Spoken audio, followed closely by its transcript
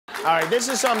All right, this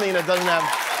is something that doesn't have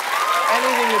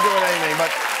anything to do with anything,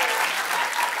 but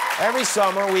every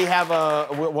summer we have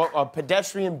a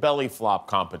pedestrian belly flop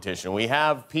competition. We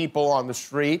have people on the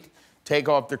street take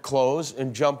off their clothes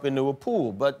and jump into a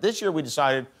pool. But this year we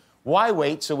decided, why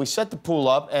wait? So we set the pool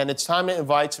up, and it's time to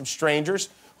invite some strangers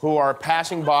who are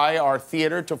passing by our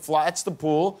theater to fly. That's the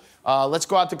pool. Let's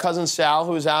go out to Cousin Sal,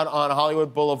 who's out on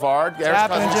Hollywood Boulevard. There's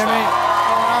Cousin Jimmy.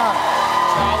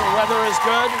 Sal, the weather is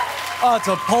good. Oh, it's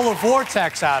a polar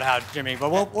vortex out, Jimmy,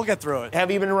 but we'll get through it. Have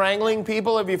you been wrangling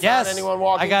people? Have you found anyone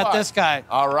walking I got by? this guy.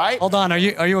 All right. Hold on, are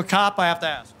you a cop? I have to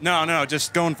ask. No,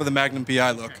 just going for the Magnum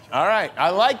PI look. All right, I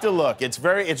like the look. It's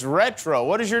retro.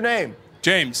 What is your name?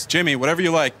 James, Jimmy, whatever you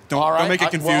like. Don't make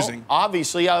it confusing. Well,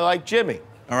 obviously, I like Jimmy.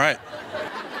 All right.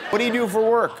 What do you do for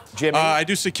work, Jimmy? I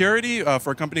do security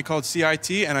for a company called CIT,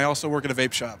 and I also work at a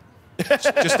vape shop.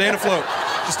 Just staying afloat.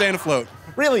 Just staying afloat.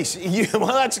 Really?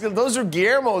 Well, those are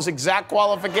Guillermo's exact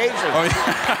qualifications. Oh,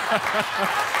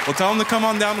 yeah. Well, tell him to come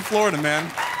on down to Florida, man.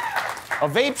 A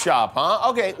vape shop, huh?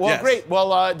 Okay, well, yes. Great.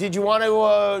 Well, did you want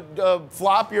to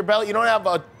flop your belly? You don't have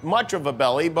much of a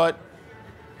belly, but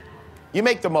you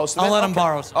make the most of it. I'll let him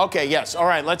borrow some. Okay, yes. All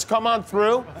right, let's come on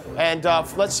through, and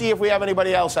let's see if we have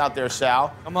anybody else out there,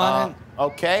 Sal. Come on in.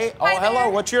 Okay. Hi hello. there.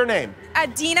 What's your name?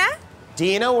 Dina.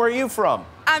 Dina, where are you from?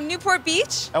 Newport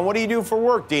Beach. And what do you do for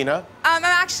work, Dina? I'm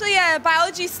actually a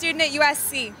biology student at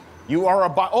USC. You are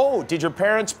oh, did your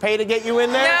parents pay to get you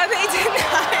in there? No, they did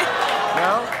not.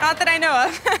 No? Not that I know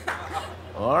of.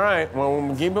 All right,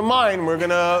 well, keep in mind, we're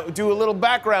gonna do a little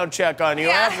background check on you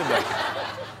after this.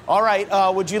 All right,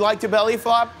 would you like to belly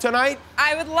flop tonight?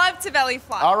 I would love to belly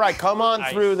flop. All right, come on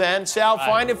through then. Sal,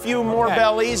 find a few more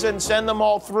bellies and send them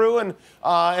all through, and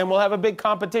we'll have a big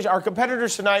competition. Our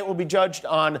competitors tonight will be judged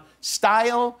on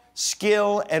style,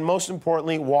 skill, and most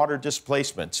importantly, water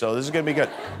displacement. So this is gonna be good.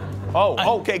 Oh,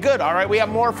 okay, good. All right, we have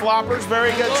more floppers.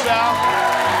 Very good, Sal.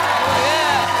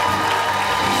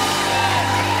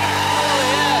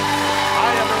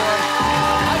 Hi, everyone.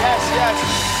 Yes.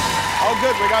 Oh,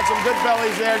 good. We got some good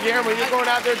bellies there, Guillermo. Are you going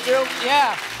out there, too?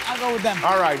 Yeah, I'll go with them.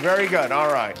 All right, very good.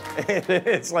 All right.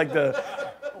 It's like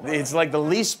the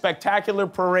least spectacular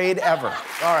parade ever.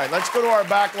 All right, let's go to our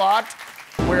back lot,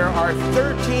 where our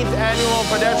 13th annual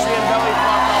pedestrian belly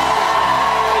flop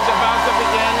competition is about to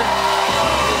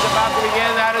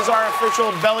begin. That is our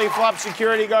official belly flop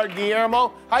security guard,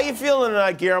 Guillermo. How you feeling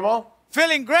tonight, Guillermo?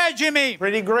 Feeling great, Jimmy.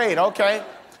 Pretty great, okay.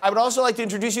 I would also like to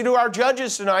introduce you to our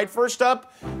judges tonight. First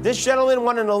up, this gentleman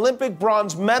won an Olympic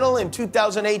bronze medal in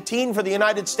 2018 for the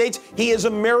United States. He is a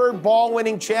mirrored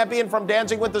ball-winning champion from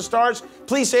Dancing with the Stars.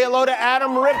 Please say hello to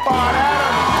Adam Rippon. Hello,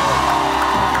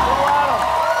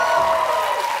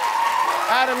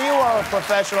 Adam, you are a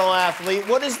professional athlete.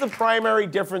 What is the primary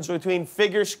difference between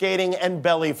figure skating and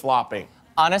belly flopping?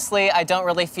 Honestly, I don't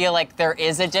really feel like there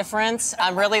is a difference.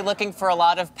 I'm really looking for a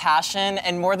lot of passion,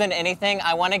 and more than anything,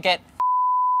 I want to get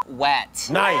wet.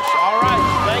 Nice. All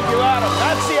right. Thank you, Adam.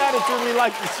 That's the attitude we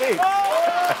like to see.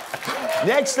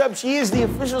 Next up, she is the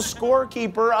official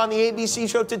scorekeeper on the ABC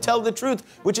show To Tell the Truth,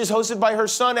 which is hosted by her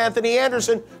son, Anthony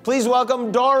Anderson. Please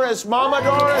welcome Doris. Mama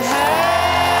Doris.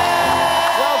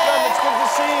 Welcome. It's good to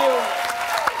see you.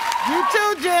 You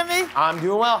too, Jimmy. I'm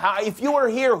doing well. If you were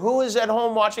here, who is at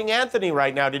home watching Anthony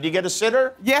right now? Did you get a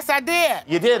sitter? Yes, I did.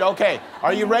 You did? Okay.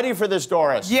 Are you ready for this,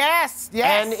 Doris? Yes.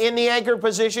 And in the anchor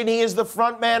position, he is the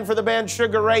front man for the band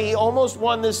Sugar Ray. He almost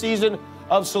won this season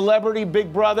of Celebrity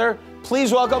Big Brother.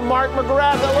 Please welcome Mark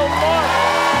McGrath. Hello, Mark.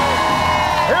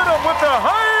 Hit him with the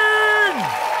hein!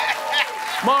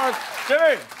 Mark,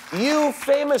 you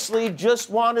famously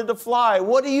just wanted to fly.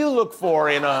 What do you look for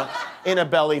in a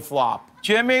belly flop?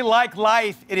 Jimmy, like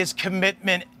life, it is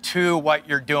commitment to what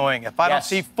you're doing. If I don't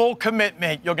see full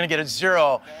commitment, you're gonna get a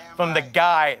 0 from the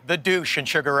guy, the douche in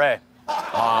Sugar Ray.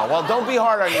 Well, don't be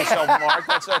hard on yourself, Mark.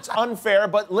 That's unfair.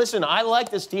 But listen, I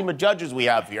like this team of judges we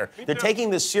have here. They're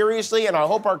taking this seriously, and I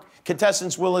hope our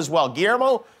contestants will as well.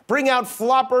 Guillermo, bring out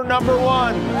flopper number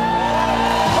 1.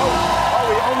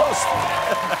 We almost...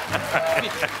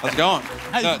 How's it going?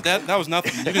 No, that was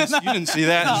nothing. You didn't see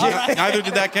that. Neither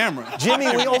did that camera.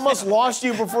 Jimmy, we almost lost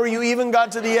you before you even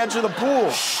got to the edge of the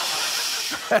pool.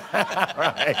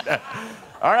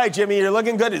 All right, Jimmy, you're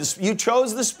looking good. You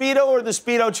chose the Speedo or the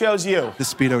Speedo chose you? The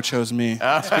Speedo chose me.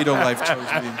 Speedo life chose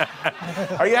me.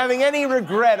 Are you having any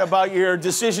regret about your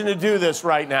decision to do this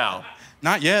right now?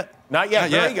 Not yet. Not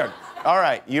yet. Very good. All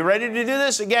right, you ready to do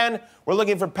this? Again, we're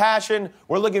looking for passion,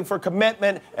 we're looking for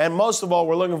commitment, and most of all,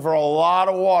 we're looking for a lot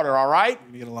of water, all right?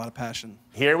 We get a lot of passion.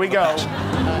 Here we go.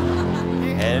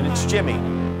 And it's Jimmy.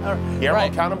 Here,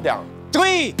 we'll count them down.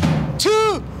 3, 2,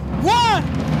 1.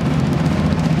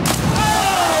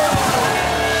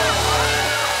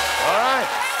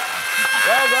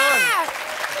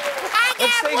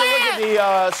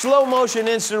 the slow motion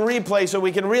instant replay so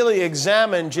we can really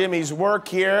examine Jimmy's work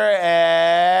here.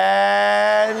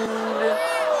 And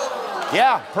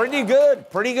yeah, pretty good,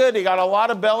 pretty good. He got a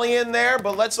lot of belly in there,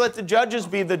 but let's let the judges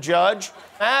be the judge.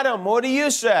 Adam, what do you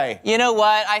say? You know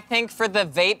what? I think for the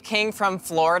vape king from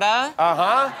Florida,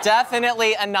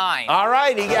 definitely a 9. All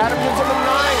right, Adam gives him a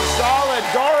 9. Solid.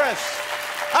 Doris.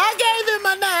 I gave him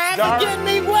a 9 for getting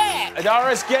me wet.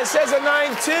 Doris says a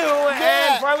 9 too,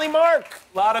 and finally Mark.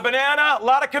 A lot of banana, a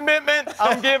lot of commitment.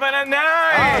 I'm giving a 9. 9 to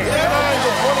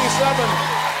 27.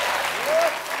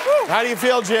 How do you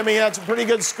feel, Jimmy? That's a pretty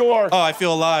good score. Oh, I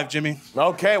feel alive, Jimmy.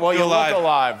 Okay, well, you look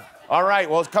alive. All right,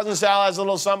 well, Cousin Sal has a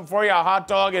little something for you, a hot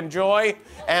dog, enjoy.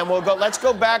 And we'll go, let's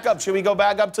go back up. Should we go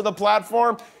back up to the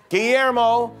platform?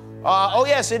 Guillermo. Oh,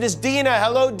 yes, it is Dina.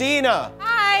 Hello, Dina.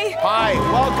 Hi. Hi,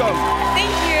 welcome.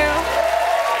 Thank you.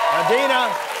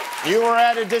 Dina, you were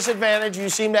at a disadvantage. You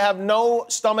seem to have no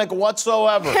stomach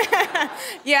whatsoever.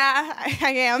 Yeah,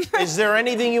 I am. Is there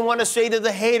anything you want to say to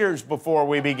the haters before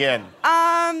we begin?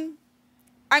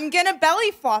 I'm gonna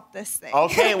belly flop this thing.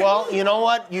 Okay, well, you know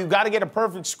what? You got to get a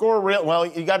perfect score. Well,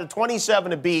 you got a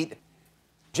 27 to beat.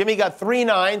 Jimmy got 3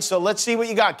 9s, so let's see what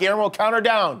you got. Guillermo, count her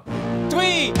down.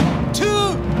 3, 2,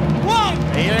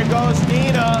 1. Here goes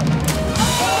Dina.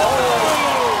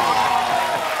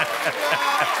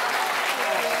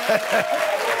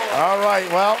 All right,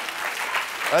 well,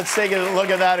 let's take a look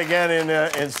at that again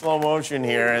in slow motion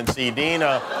here and see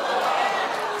Dina.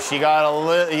 She got a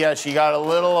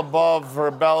little above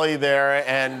her belly there,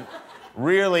 and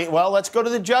really, well, let's go to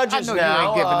the judges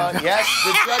now. Yes,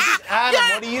 the judges. Adam,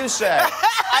 what do you say?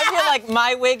 I feel like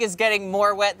my wig is getting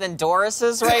more wet than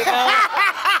Doris's right now.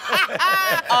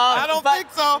 I don't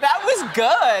think so. That was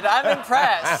good. I'm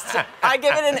impressed. I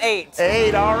give it an 8.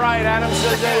 8, all right. Adam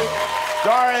says 8.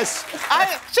 Doris.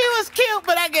 She was cute,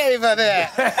 but I gave her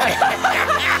that.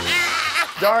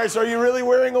 Doris, are you really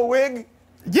wearing a wig?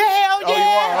 Yeah, hell yeah. Oh, you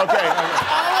are? Okay.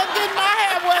 I was getting my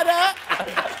hair wet up.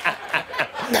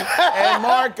 And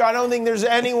Mark, I don't think there's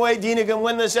any way Dina can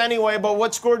win this anyway, but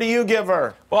what score do you give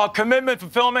her? Well, commitment,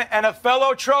 fulfillment, and a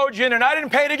fellow Trojan, and I didn't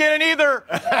pay to get in either.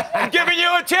 I'm giving you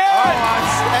a 10. All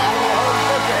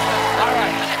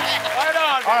right. Right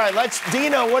on. All right,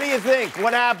 Dina, what do you think?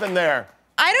 What happened there?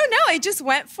 I don't know. I just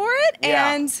went for it,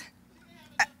 and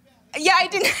yeah, I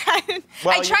didn't.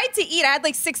 Well, I tried to eat. I had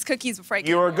like 6 cookies before I came.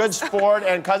 You were a good sport,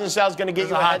 and Cousin Sal's going to get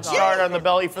you a head start on the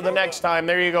belly for the next time.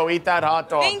 There you go. Eat that hot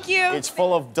dog. Thank you. It's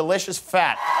full of delicious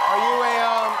fat.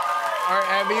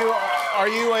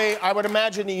 I would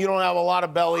imagine that you don't have a lot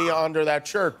of belly under that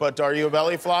shirt, but are you a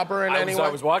belly flopper in any way? I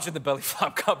was watching the belly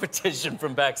flop competition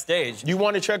from backstage. You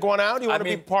want to check one out? You want to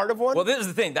be part of one? Well, this is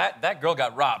the thing. That girl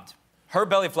got robbed. Her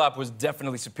belly flop was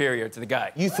definitely superior to the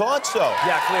guy. You thought so?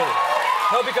 Yeah, clearly.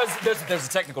 No, because there's a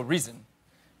technical reason.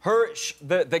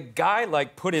 The guy,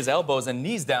 like, put his elbows and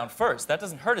knees down first. That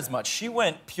doesn't hurt as much. She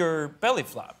went pure belly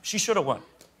flop. She should have won.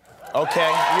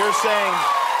 Okay, you're saying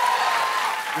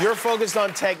you're focused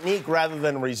on technique rather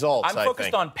than results, I'm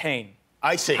focused on pain.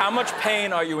 I see. How much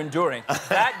pain are you enduring?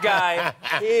 That guy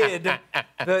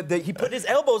he put his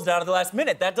elbows down at the last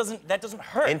minute. That doesn't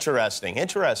hurt. Interesting.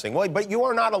 Well, but you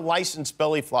are not a licensed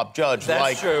belly flop judge.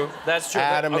 That's true. That's true.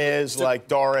 Adam is, like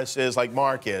Doris is, like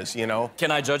Mark is, you know.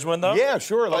 Can I judge one, though? Yeah,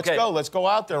 sure. Let's go. Let's go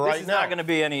out there right now. This is not going to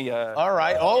be any... All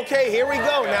right. Okay, here we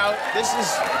go. Now,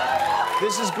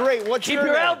 this is great. What's Keep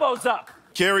your elbows up.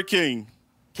 Carrie King.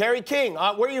 Carrie King.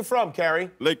 Where are you from, Carrie?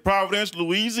 Lake Providence,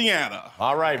 Louisiana.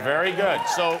 All right, very good.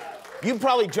 So you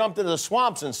probably jumped into the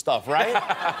swamps and stuff, right?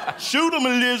 Shoot 'em,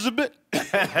 Elizabeth.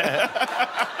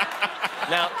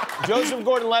 Now, Joseph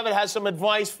Gordon-Levitt has some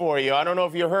advice for you. I don't know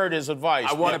if you heard his advice.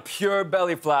 I want a pure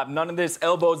belly flop. None of this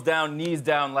elbows down, knees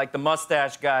down like the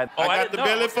mustache guy. Oh, I got the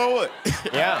belly for it.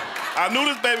 Yeah. I knew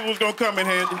this baby was going to come in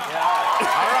handy.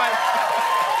 Yeah.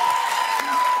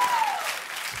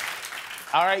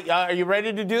 All right, are you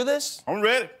ready to do this? I'm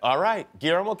ready. All right,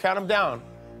 Guillermo, count them down.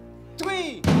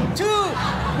 3, 2,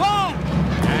 1.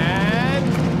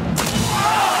 And...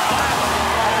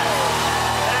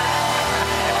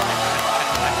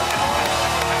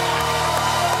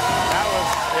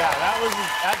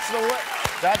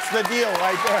 That's the deal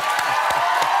right there.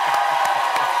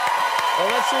 Well,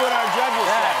 let's see what our judges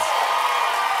say.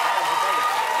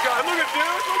 God, look at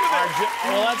this. Look at that.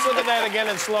 Well, let's look at that again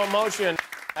in slow motion,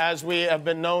 as we have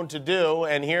been known to do.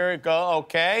 And here it goes.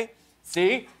 Okay.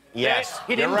 See? Yes.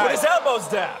 He didn't put his elbows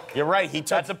down. You're right.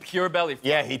 That's a pure belly flop.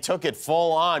 Yeah, he took it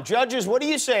full on. Judges, what do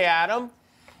you say, Adam?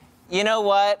 You know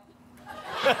what?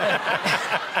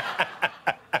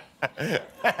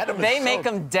 They make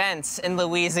them dense in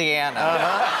Louisiana.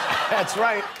 That's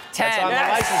right. 10. That's on the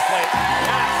license plate.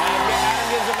 Adam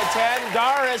gives him a 10.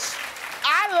 Doris.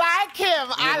 I like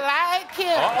him. I like him.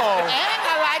 Uh-oh. And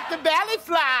I like the belly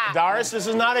flop. Doris, this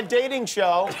is not a dating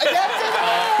show. Yes,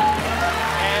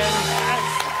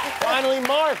 And finally,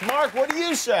 Mark. Mark, what do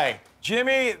you say?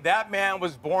 Jimmy, that man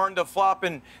was born to flop.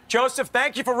 And Joseph,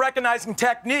 thank you for recognizing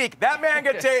technique. That man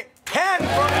gets a 10 from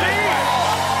me.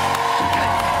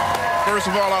 First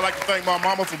of all, I'd like to thank my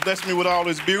mama for blessing me with all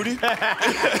this beauty.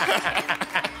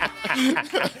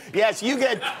 Yes, you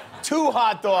get 2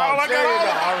 hot dogs. Oh, I there got you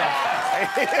go. all All right.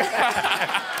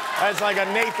 That's like a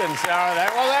Nathan's. All right.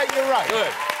 Well, you're right.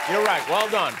 Good. You're right. Well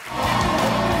done.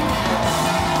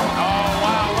 Oh,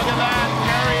 wow. Look at that.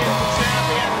 Kerry is the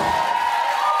champion.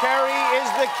 Kerry is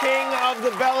the king of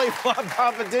the belly flop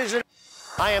competition.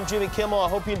 Hi, I'm Jimmy Kimmel. I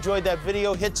hope you enjoyed that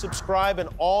video. Hit subscribe, and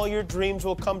all your dreams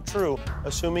will come true,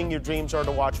 assuming your dreams are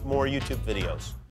to watch more YouTube videos.